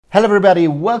Hello everybody,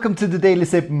 welcome to the Daily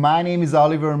Sip. My name is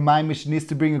Oliver. My mission is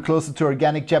to bring you closer to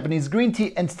organic Japanese green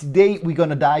tea, and today we're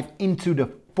gonna dive into the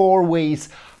 4 ways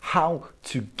how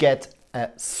to get a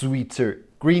sweeter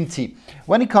green tea.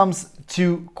 When it comes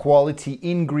to quality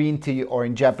in green tea or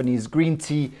in Japanese green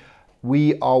tea,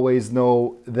 we always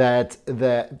know that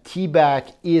the tea bag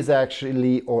is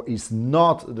actually or is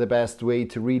not the best way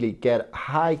to really get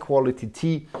high quality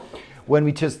tea. When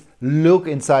we just look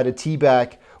inside a tea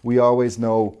bag, we always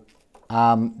know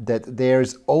that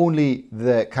there's only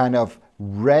the kind of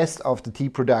rest of the tea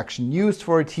production used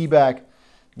for a tea bag.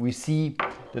 We see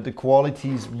that the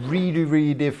quality is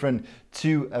really different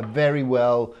to a very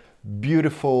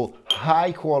beautiful,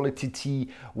 high quality tea,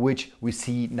 which we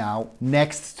see now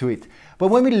next to it. But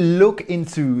when we look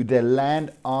into the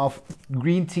land of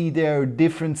green tea, there are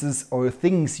differences or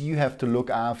things you have to look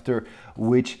after,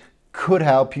 which could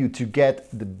help you to get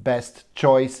the best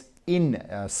choice in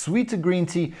sweeter green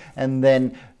tea. And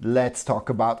then let's talk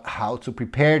about how to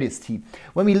prepare this tea.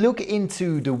 When we look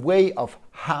into the way of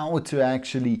how to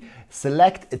actually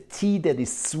select a tea that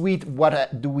is sweet,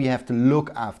 what do we have to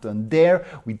look after? And there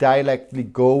we directly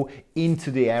go into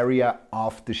the area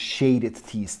of the shaded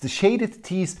teas. The shaded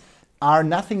teas are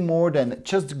nothing more than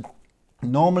just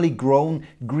normally grown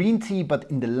green tea, but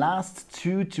in the last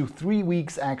 2 to 3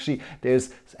 weeks actually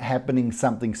there's happening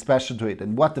something special to it.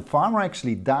 And what the farmer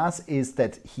actually does is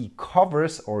that he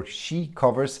covers or she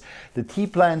covers the tea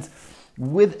plants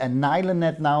with a nylon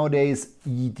net nowadays.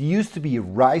 It used to be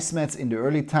rice mats in the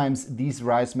early times. These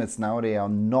rice mats nowadays are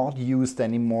not used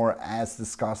anymore, as the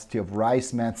scarcity of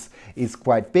rice mats is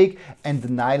quite big, and the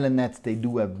nylon nets, they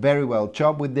do a very well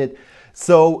job with it.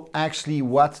 So actually,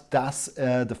 what does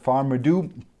the farmer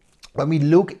do? When we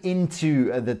look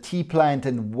into the tea plant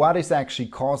and what is actually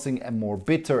causing a more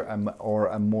bitter or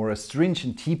a more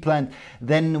astringent tea plant,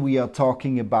 then we are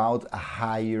talking about a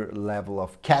higher level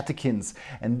of catechins.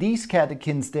 And these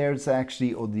catechins, there's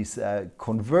actually, or this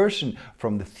conversion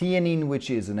from the theanine, which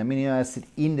is an amino acid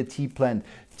in the tea plant,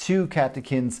 to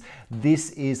catechins,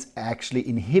 this is actually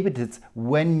inhibited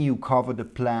when you cover the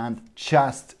plant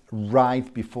just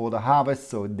right before the harvest.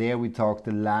 So there we talk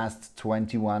the last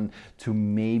 21 to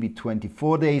maybe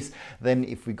 24 days. Then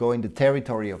if we go in the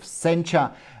territory of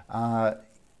sencha,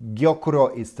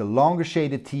 gyokuro is the longer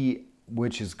shaded tea,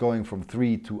 which is going from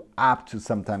 3 to up to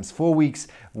sometimes 4 weeks.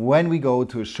 When we go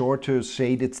to a shorter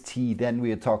shaded tea, then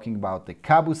we are talking about the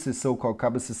kabuse, so-called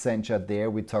kabuse sencha. There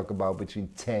we talk about between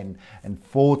 10 and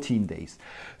 14 days.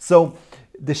 So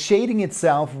the shading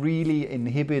itself really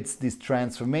inhibits this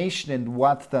transformation. And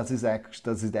what does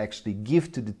it actually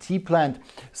give to the tea plant?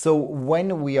 So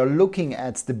when we are looking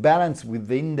at the balance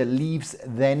within the leaves,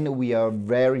 then we are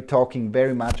talking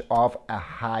very much of a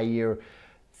higher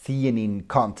theanine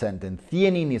content. And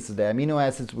theanine is the amino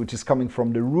acid which is coming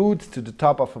from the root to the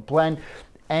top of a plant,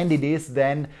 and it is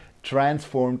then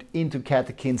transformed into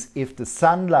catechins if the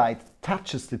sunlight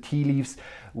touches the tea leaves,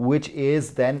 which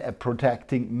is then a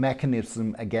protecting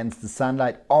mechanism against the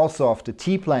sunlight also of the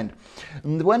tea plant.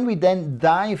 And when we then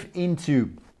dive into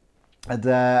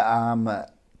the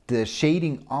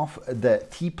shading of the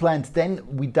tea plant, then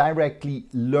we directly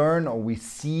learn, or we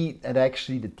see that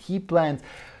actually the tea plant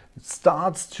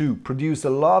starts to produce a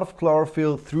lot of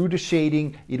chlorophyll through the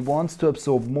shading. It wants to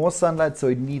absorb more sunlight, so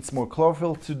it needs more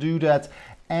chlorophyll to do that.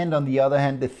 And on the other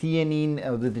hand, the theanine,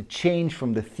 or the change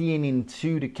from the theanine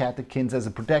to the catechins as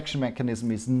a protection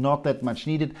mechanism, is not that much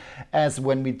needed, as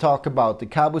when we talk about the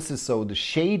kabuse, so the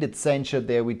shaded sencha,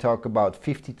 there we talk about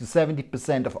 50 to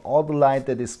 70% of all the light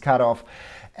that is cut off.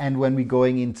 And when we're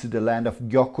going into the land of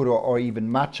gyokuro or even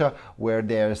matcha, where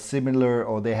they're similar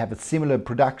or they have a similar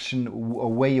production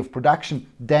or way of production,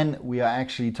 then we are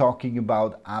actually talking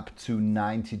about up to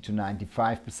 90 to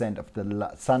 95% of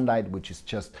the sunlight, which is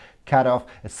just cut off,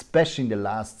 especially in the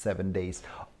last 7 days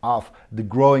of the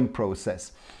growing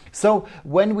process. So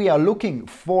when we are looking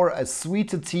for a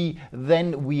sweeter tea,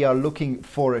 then we are looking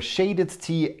for a shaded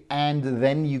tea, and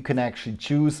then you can actually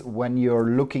choose, when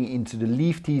you're looking into the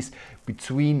leaf teas,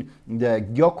 between the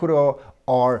gyokuro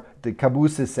or the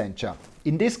kabuse sencha.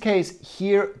 In this case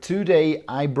here today,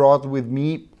 I brought with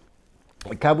me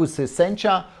a kabuse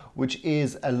sencha, which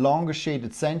is a longer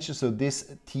shaded sencha. So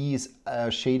this tea is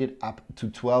shaded up to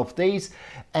 12 days,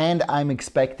 and I'm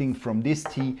expecting from this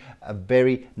tea a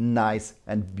very nice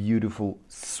and beautiful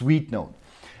sweet note.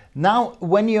 Now,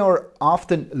 when you're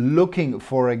often looking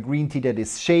for a green tea that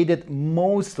is shaded,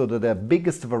 most or the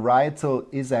biggest varietal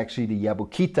is actually the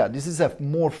Yabukita. This is a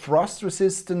more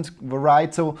frost-resistant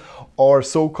varietal or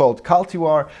so-called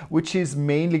cultivar, which is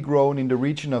mainly grown in the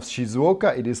region of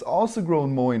Shizuoka. It is also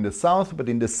grown more in the south, but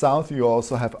in the south you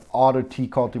also have other tea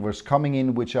cultivars coming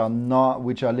in, which are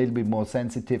a little bit more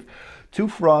sensitive to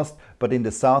frost. But in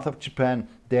the south of Japan,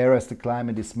 there, as the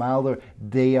climate is milder,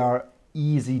 they are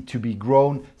easy to be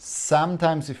grown.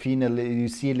 Sometimes you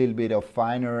see a little bit of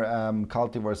finer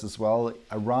cultivars as well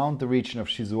around the region of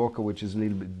Shizuoka, which is a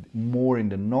little bit more in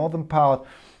the northern part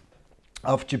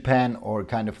of Japan, or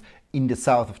kind of in the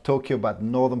south of Tokyo, but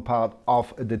northern part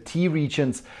of the tea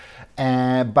regions.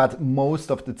 But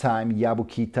most of the time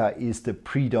Yabukita is the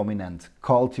predominant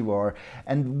cultivar.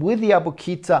 And with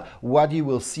Yabukita, what you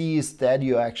will see is that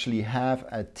you actually have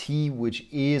a tea which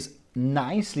is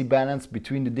nicely balanced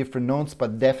between the different notes,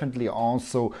 but definitely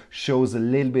also shows a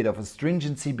little bit of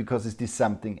astringency, because it is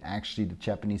something actually the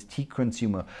Japanese tea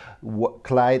consumer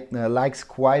likes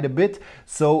quite a bit.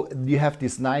 So you have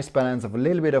this nice balance of a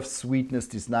little bit of sweetness,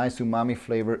 this nice umami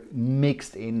flavor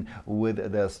mixed in with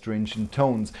the astringent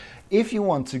tones. If you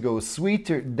want to go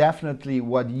sweeter, definitely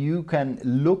what you can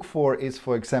look for is,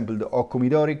 for example, the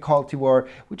Okumidori cultivar,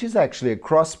 which is actually a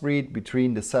crossbreed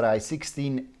between the Sarai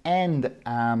 16 and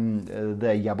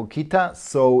the Yabukita.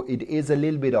 So it is a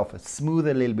little bit of a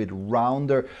smoother, a little bit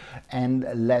rounder and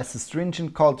less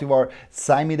astringent cultivar.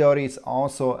 Saimidori is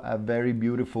also a very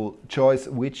beautiful choice,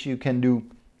 which you can do.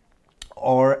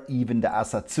 Or even the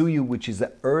Asatsuyu, which is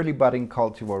an early budding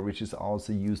cultivar, which is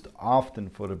also used often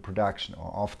for the production,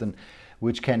 or often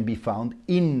which can be found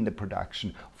in the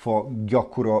production for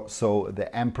Gyokuro, so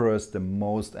the emperor's, the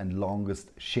most and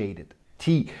longest shaded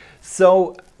tea.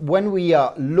 So when we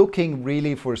are looking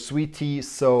really for sweet tea,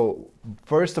 so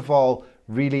first of all,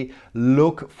 really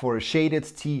look for a shaded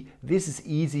tea. This is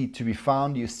easy to be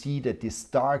found. You see that these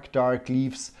dark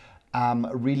leaves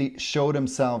really show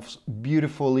themselves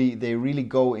beautifully. They really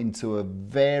go into a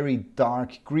very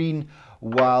dark green,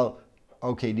 while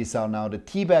okay, these are now the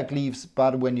tea bag leaves,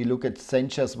 but when you look at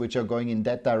senchas which are going in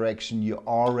that direction, you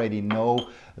already know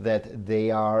that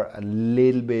they are a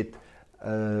little bit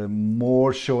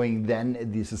more showing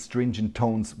than these astringent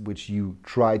tones, which you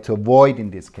try to avoid in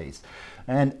this case.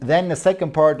 And then the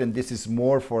second part, and this is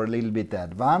more for a little bit the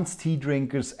advanced tea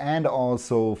drinkers, and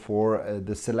also for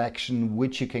the selection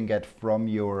which you can get from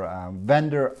your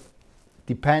vendor.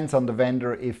 Depends on the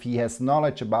vendor if he has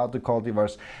knowledge about the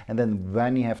cultivars, and then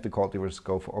when you have the cultivars,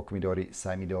 go for Okumidori,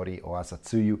 Saimidori or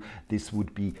Asatsuyu. This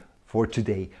would be for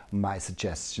today my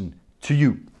suggestion to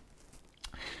you.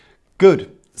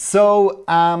 Good. So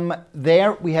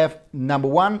there we have number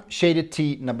one, shaded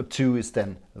tea. Number two is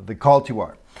then the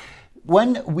cultivar.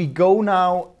 When we go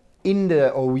now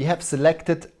we have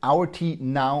selected our tea,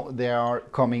 now there are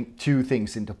coming two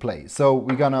things into play. So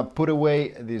we're gonna put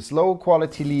away these low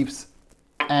quality leaves,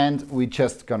 and we're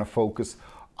just gonna focus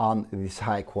on these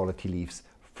high quality leaves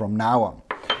from now on.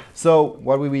 So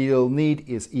what we will need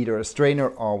is either a strainer,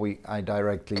 or I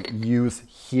directly use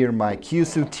here my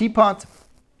Kyushu teapot.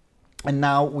 And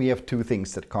now we have two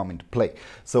things that come into play.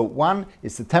 So one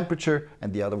is the temperature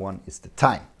and the other one is the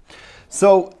time.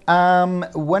 So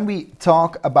when we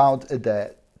talk about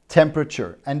the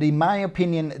temperature, and in my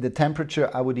opinion, the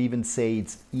temperature, I would even say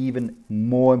it's even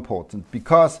more important,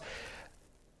 because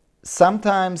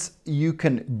sometimes you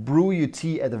can brew your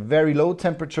tea at a very low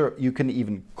temperature. You can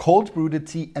even cold brew the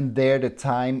tea, and there the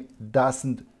time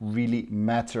doesn't really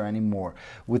matter anymore.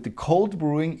 With the cold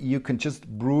brewing, you can just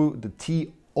brew the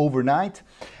tea overnight,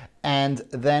 and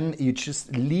then you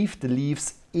just leave the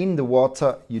leaves in the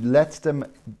water. You let them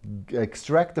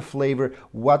extract the flavor.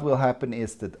 What will happen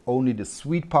is that only the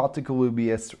sweet particle will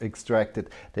be extracted.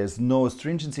 There's no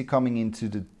astringency coming into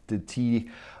the tea,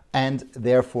 and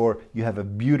therefore you have a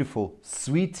beautiful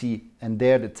sweet tea, and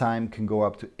there the time can go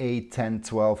up to 8, 10,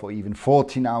 12 or even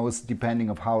 14 hours depending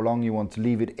on how long you want to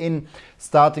leave it in.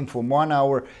 Starting from 1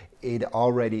 hour, it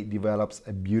already develops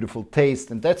a beautiful taste.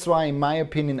 And that's why, in my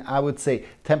opinion, I would say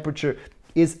temperature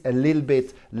is a little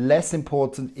bit less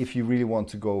important if you really want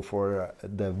to go for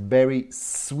the very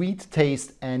sweet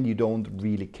taste and you don't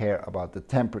really care about the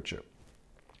temperature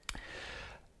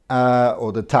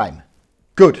or the time.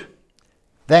 Good.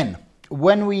 Then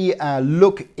when we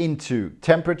look into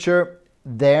temperature,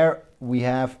 there we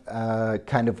have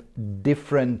kind of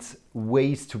different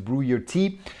ways to brew your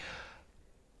tea.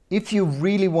 If you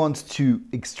really want to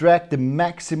extract the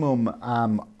maximum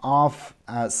of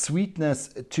sweetness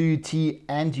to your tea,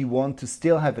 and you want to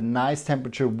still have a nice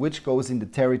temperature which goes in the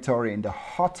territory, in the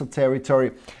hotter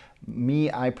territory,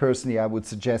 I personally, I would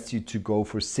suggest you to go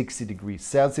for 60 degrees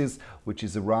Celsius, which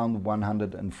is around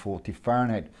 140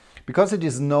 Fahrenheit. Because it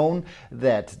is known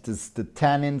that the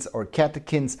tannins or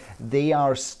catechins, they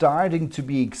are starting to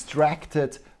be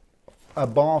extracted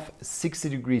above 60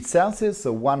 degrees Celsius,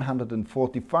 so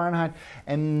 140 Fahrenheit,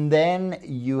 and then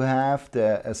you have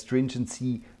the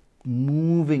astringency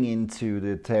moving into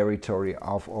the territory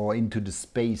of, or into the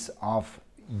space of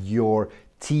your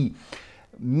tea.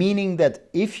 Meaning that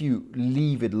if you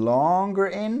leave it longer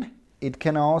in, it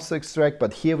can also extract,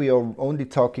 but here we are only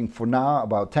talking for now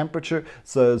about temperature.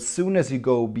 So as soon as you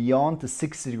go beyond the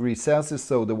 60 degrees Celsius,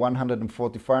 so the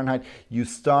 140 Fahrenheit, you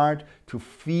start to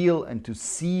feel and to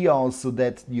see also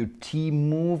that your tea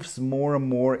moves more and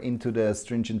more into the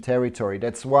astringent territory.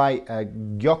 That's why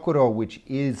Gyokuro, which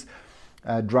is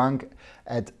drunk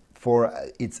for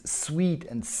its sweet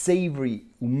and savory,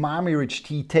 umami-rich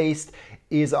tea taste,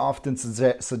 is often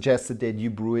suggested that you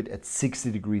brew it at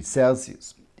 60 degrees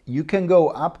Celsius. You can go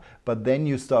up, but then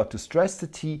you start to stress the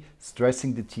tea.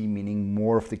 Stressing the tea meaning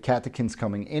more of the catechins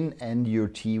coming in, and your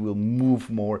tea will move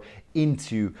more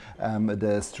into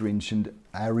the astringent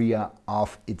area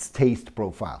of its taste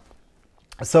profile.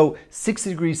 So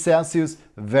 60 degrees Celsius,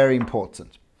 very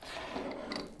important.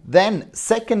 Then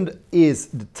second is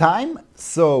the time.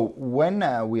 So when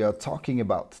we are talking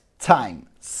about time,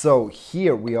 so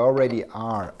here we already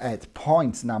are at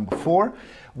point number 4.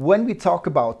 When we talk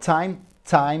about time,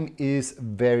 time is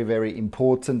very, very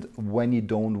important when you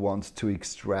don't want to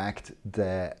extract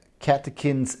the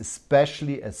catechins,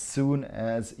 especially as soon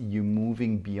as you're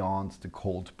moving beyond the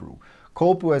cold brew.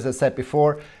 Cold brew, as I said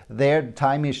before, there the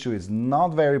time issue is not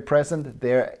very present.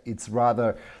 There it's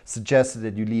rather suggested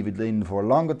that you leave it in for a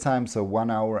longer time, so 1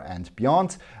 hour and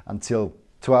beyond, until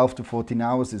 12 to 14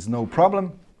 hours is no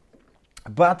problem.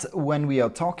 But when we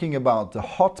are talking about the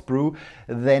hot brew,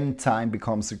 then time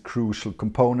becomes a crucial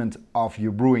component of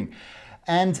your brewing.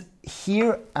 And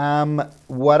here,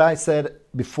 what I said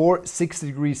before, 60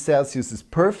 degrees Celsius is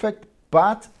perfect,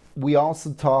 but we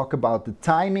also talk about the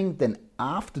timing. Then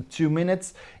after 2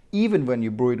 minutes, even when you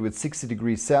brew it with 60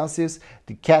 degrees Celsius,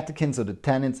 the catechins or the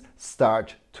tannins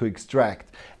start to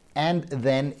extract. And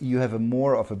then you have a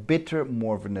more of a bitter,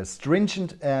 more of an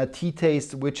astringent tea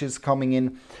taste which is coming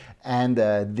in. And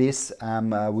this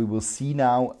we will see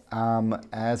now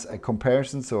as a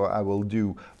comparison. So I will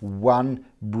do one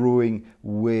brewing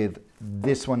with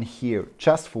this one here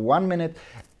just for 1 minute.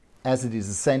 As it is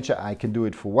essential, I can do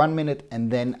it for 1 minute,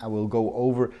 and then I will go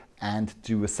over and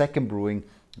do a second brewing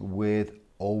with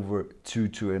over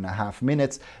 2.5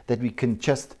 minutes, that we can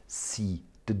just see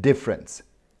the difference.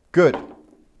 Good.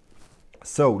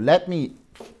 So let me,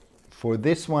 for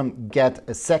this one, get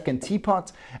a second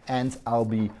teapot, and I'll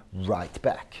be right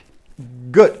back.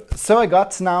 Good. So I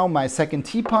got now my second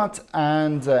teapot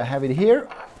and have it here.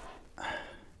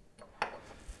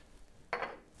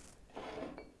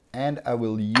 And I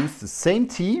will use the same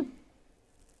tea.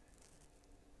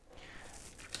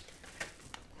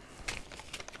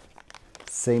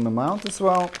 Same amount as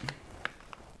well.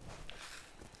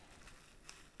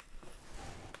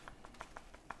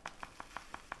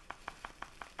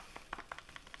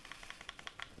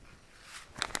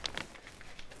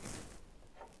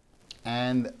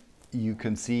 And you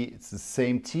can see it's the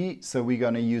same tea. So we're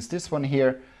going to use this one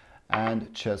here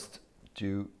and just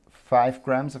do 5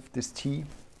 grams of this tea.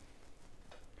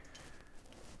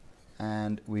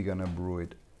 And we're going to brew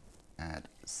it at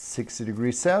 60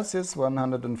 degrees Celsius,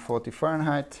 140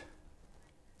 Fahrenheit.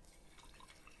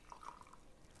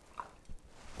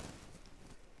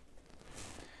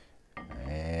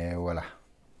 Et voila.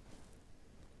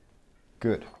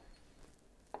 Good.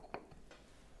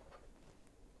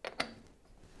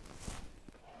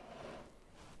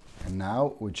 And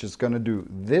now we're just going to do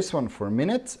this one for a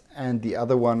minute, and the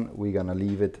other one we're going to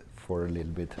leave it for a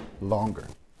little bit longer.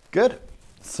 Good.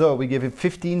 So we give it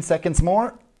 15 seconds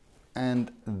more,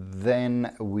 and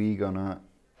then we're gonna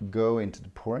go into the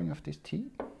pouring of this tea.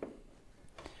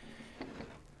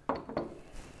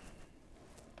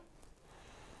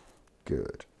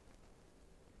 Good.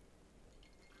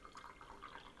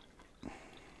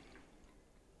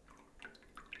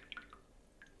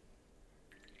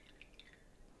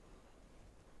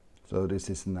 So this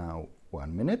is now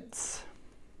 1 minute.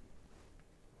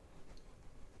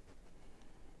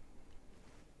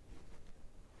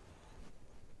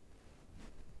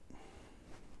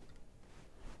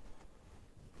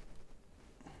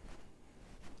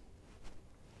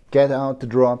 Get out the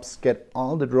drops, get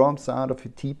all the drops out of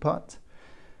your teapot,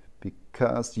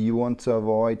 because you want to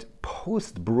avoid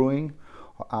post-brewing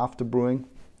or after brewing,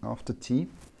 after tea.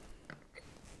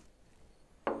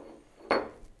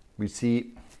 We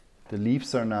see The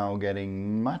leaves are now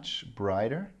getting much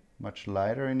brighter, much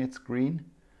lighter in its green.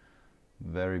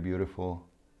 Very beautiful.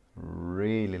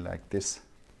 Really like this.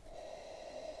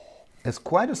 It's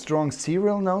quite a strong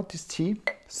cereal note, this tea.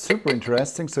 Super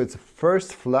interesting. So it's a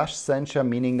first flush sencha,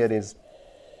 meaning that it's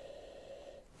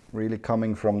really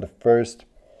coming from the first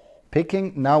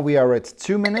picking. Now we are at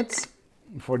 2 minutes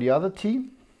for the other tea.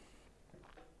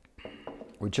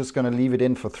 We're just going to leave it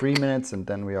in for 3 minutes and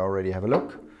then we already have a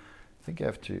look. I think I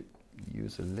have to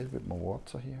use a little bit more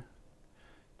water here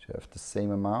to have the same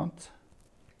amount.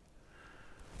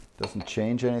 Doesn't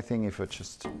change anything if I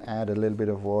just add a little bit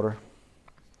of water.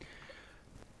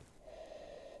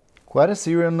 Quite a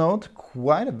cereal note,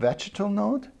 quite a vegetal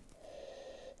note.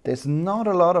 There's not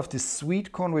a lot of this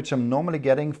sweet corn which I'm normally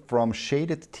getting from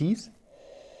shaded teas.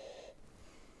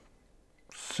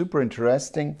 Super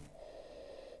interesting.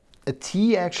 A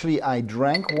tea actually I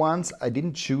drank once, I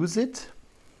didn't choose it.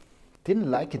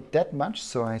 Didn't like it that much,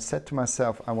 so I said to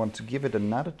myself I want to give it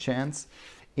another chance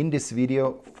in this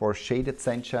video for shaded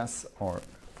senchas or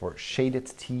for shaded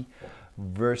tea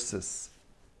versus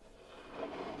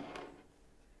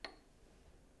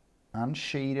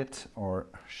unshaded or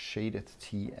shaded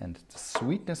tea and the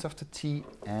sweetness of the tea.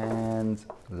 And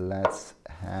let's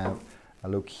have a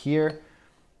look here.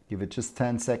 Give it just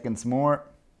 10 seconds more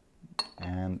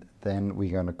and then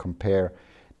we're going to compare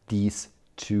these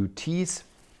two teas.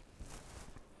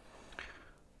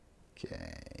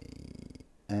 Okay,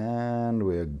 and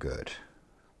we're good.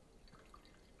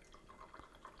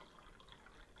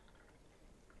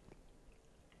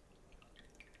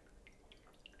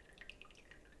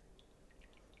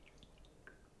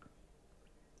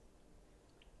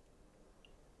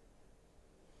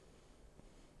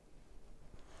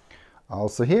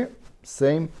 Also here,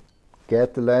 same,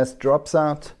 get the last drops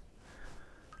out.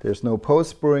 There's no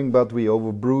post brewing, but we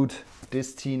overbrewed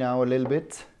this tea now a little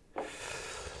bit.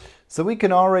 So we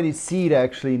can already see it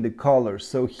actually in the color.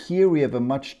 So here we have a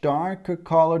much darker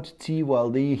colored tea, while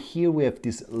here we have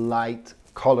these light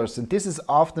colors. And this is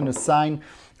often a sign,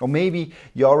 or maybe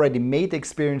you already made the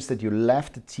experience that you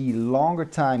left the tea longer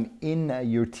time in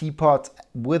your teapot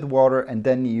with water and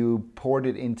then you poured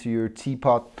it into your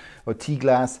teapot or tea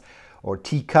glass or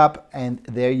teacup, and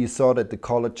there you saw that the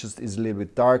color just is a little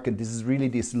bit dark. And this is really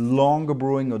this longer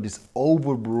brewing or this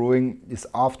over brewing is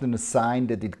often a sign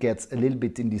that it gets a little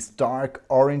bit in these dark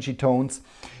orangey tones,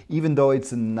 even though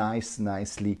it's a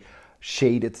nicely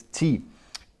shaded tea.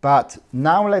 But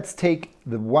now let's take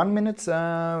the 1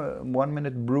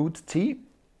 minute brewed tea.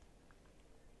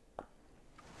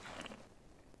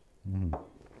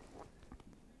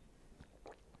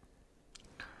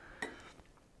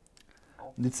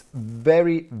 It's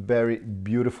very, very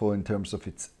beautiful in terms of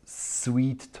its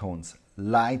sweet tones,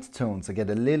 light tones. I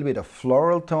get a little bit of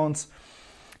floral tones.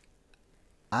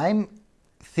 I'm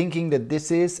thinking that this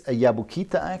is a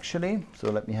Yabukita actually. So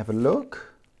let me have a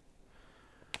look.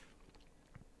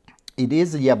 It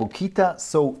is a Yabukita,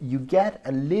 so you get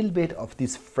a little bit of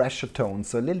these fresher tones,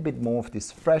 so a little bit more of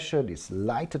this fresher, these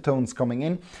lighter tones coming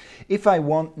in. If I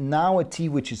want now a tea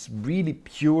which is really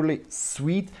purely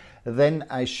sweet, then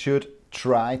I should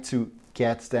try to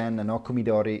get then an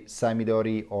Okumidori,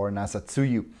 Saimidori or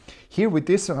Nasatsuyu. Here with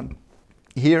this one,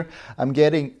 here I'm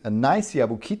getting a nice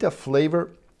Yabukita flavor,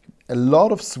 a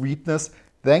lot of sweetness,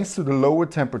 thanks to the lower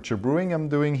temperature brewing I'm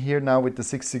doing here now with the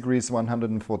 6 degrees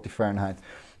 140 Fahrenheit.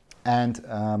 And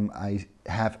I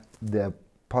have the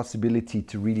possibility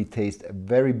to really taste a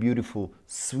very beautiful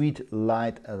sweet,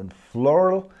 light and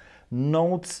floral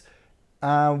notes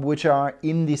which are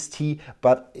in this tea,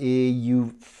 but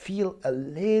you feel a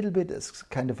little bit as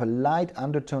kind of a light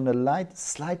undertone, a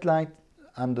slight light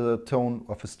undertone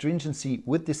of astringency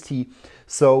with this tea.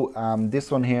 So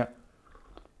this one here,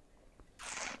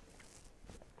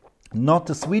 not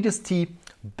the sweetest tea,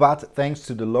 but thanks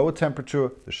to the lower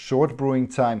temperature, the short brewing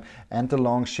time and the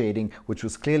long shading, which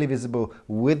was clearly visible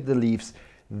with the leaves,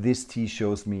 this tea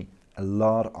shows me a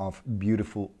lot of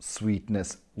beautiful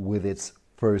sweetness with its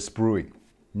first brewing.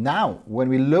 Now, when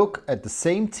we look at the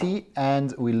same tea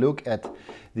and we look at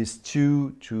this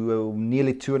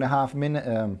nearly 2.5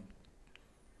 minutes,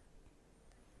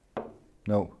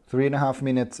 3.5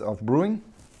 minutes of brewing.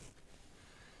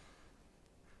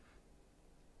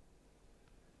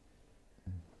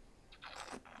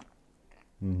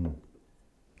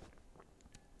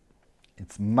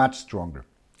 It's much stronger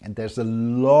and there's a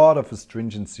lot of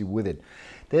astringency with it.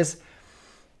 There's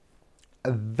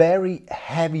a very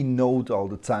heavy note all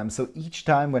the time. So each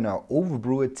time when I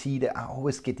overbrew a tea, I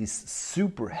always get this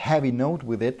super heavy note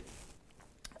with it.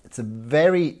 It's a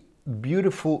very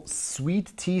beautiful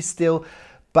sweet tea still,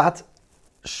 but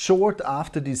short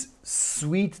after this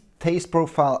sweet taste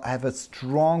profile have a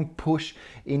strong push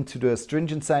into the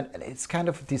astringent side, and it's kind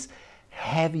of this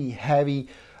heavy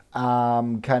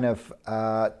kind of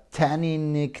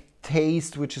tanninic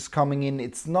taste which is coming in.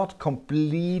 It's not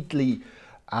completely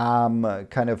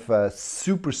kind of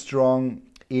super strong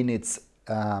in its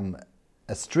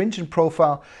astringent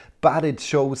profile, but it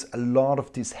shows a lot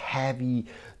of this heavy,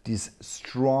 this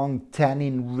strong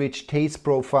tannin rich taste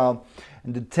profile.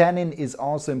 And the tannin is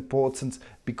also important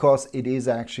because it is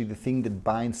actually the thing that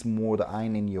binds more the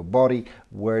iron in your body,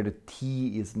 where the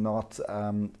tea is not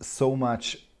so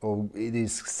much, or it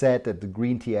is said that the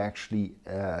green tea actually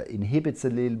inhibits a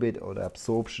little bit or the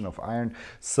absorption of iron.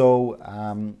 So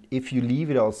if you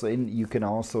leave it also in, you can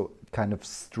also kind of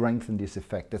strengthen this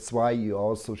effect. That's why you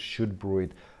also should brew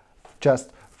it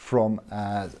just from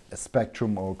a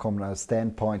spectrum or common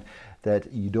standpoint,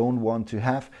 that you don't want to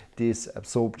have this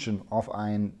absorption of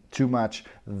iron too much.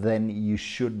 Then you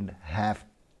shouldn't have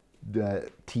the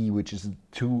tea which is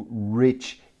too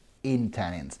rich in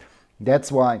tannins.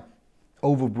 That's why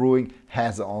overbrewing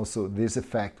has also this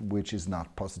effect, which is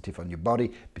not positive on your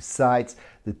body, besides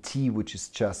the tea which is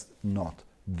just not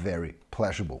very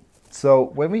pleasurable. So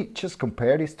when we just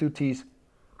compare these two teas,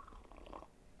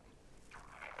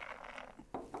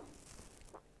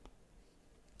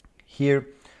 here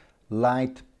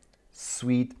light,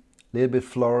 sweet, a little bit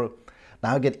floral.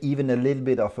 Now I get even a little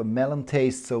bit of a melon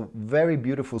taste, so very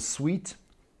beautiful sweet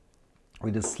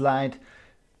with a slight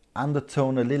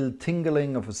undertone, a little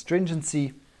tingling of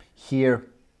astringency here.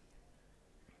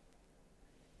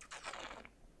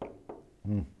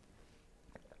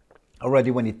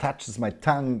 Already when it touches my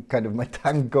tongue, kind of my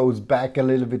tongue goes back a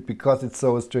little bit because it's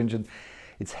so astringent.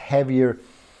 It's heavier.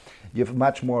 You have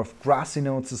much more of grassy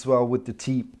notes as well with the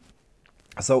tea.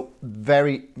 So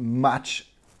very much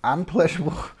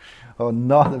unpleasurable or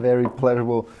not a very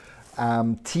pleasurable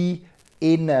tea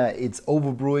in its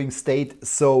overbrewing state.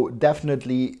 So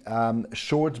definitely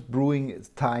short brewing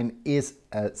time is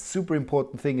a super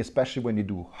important thing, especially when you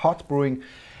do hot brewing.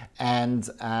 And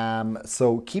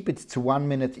so keep it to 1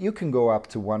 minute. You can go up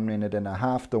to 1.5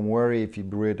 minutes. Don't worry if you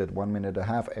brew it at 1.5 minutes,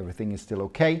 everything is still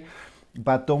okay.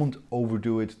 But don't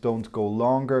overdo it, don't go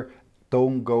longer.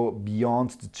 Don't go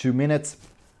beyond the 2 minutes.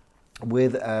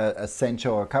 With a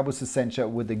sencha or a kabusu sencha,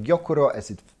 with the gyokuro, as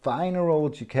it's finer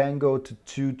rolled, you can go to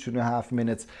 2.5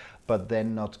 minutes, but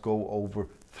then not go over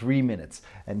 3 minutes.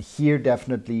 And here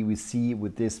definitely we see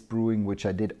with this brewing, which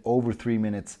I did over 3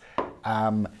 minutes,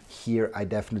 here I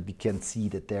definitely can see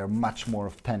that there are much more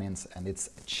of tannins, and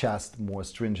it's just more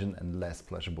stringent and less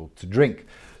pleasurable to drink.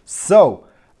 So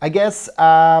I guess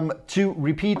to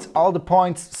repeat all the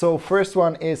points, so first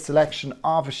one is selection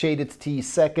of a shaded tea.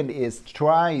 Second is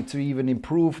try to even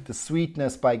improve the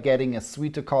sweetness by getting a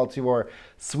sweeter cultivar,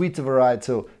 sweeter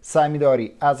varietal,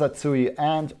 Saimidori, Asatsui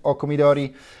and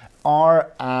Okomidori.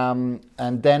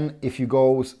 And then if you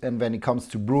go, and when it comes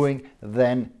to brewing,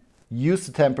 then use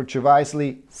the temperature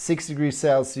wisely, 60 degrees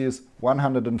Celsius,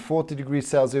 140 degrees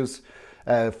Celsius,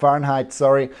 Fahrenheit,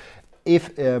 sorry.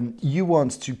 If you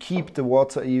want to keep the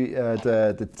water,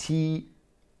 the tea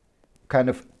kind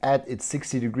of at its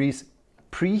 60 degrees,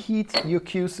 preheat your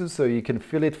Kyusu, so you can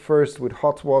fill it first with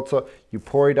hot water, you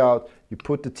pour it out, you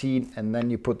put the tea in, and then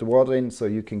you put the water in, so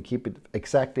you can keep it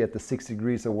exactly at the 60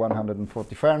 degrees or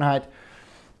 140 Fahrenheit.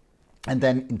 And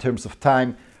then in terms of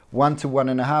time, 1 to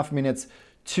 1.5 minutes,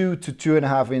 2 to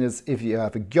 2.5 minutes if you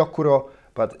have a gyokuro,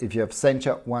 but if you have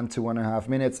sencha, 1 to 1.5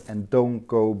 minutes, and don't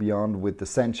go beyond with the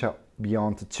sencha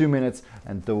beyond the 2 minutes,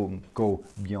 and don't go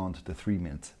beyond the 3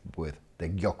 minutes with the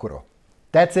gyokuro.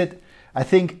 That's it. I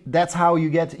think that's how you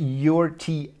get your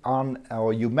tea on,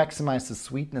 or you maximize the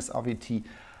sweetness of your tea.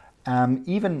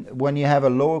 Even when you have a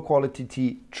lower quality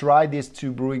tea, try this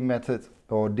two brewing method,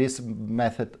 or this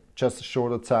method, just a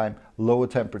shorter time, lower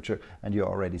temperature, and you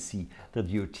already see that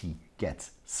your tea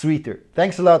gets sweeter.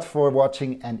 Thanks a lot for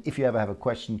watching, and if you ever have a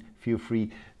question, feel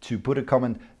free to put a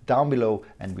comment down below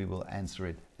and we will answer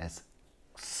it as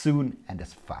soon and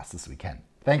as fast as we can.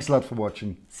 Thanks a lot for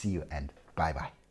watching. See you and bye bye.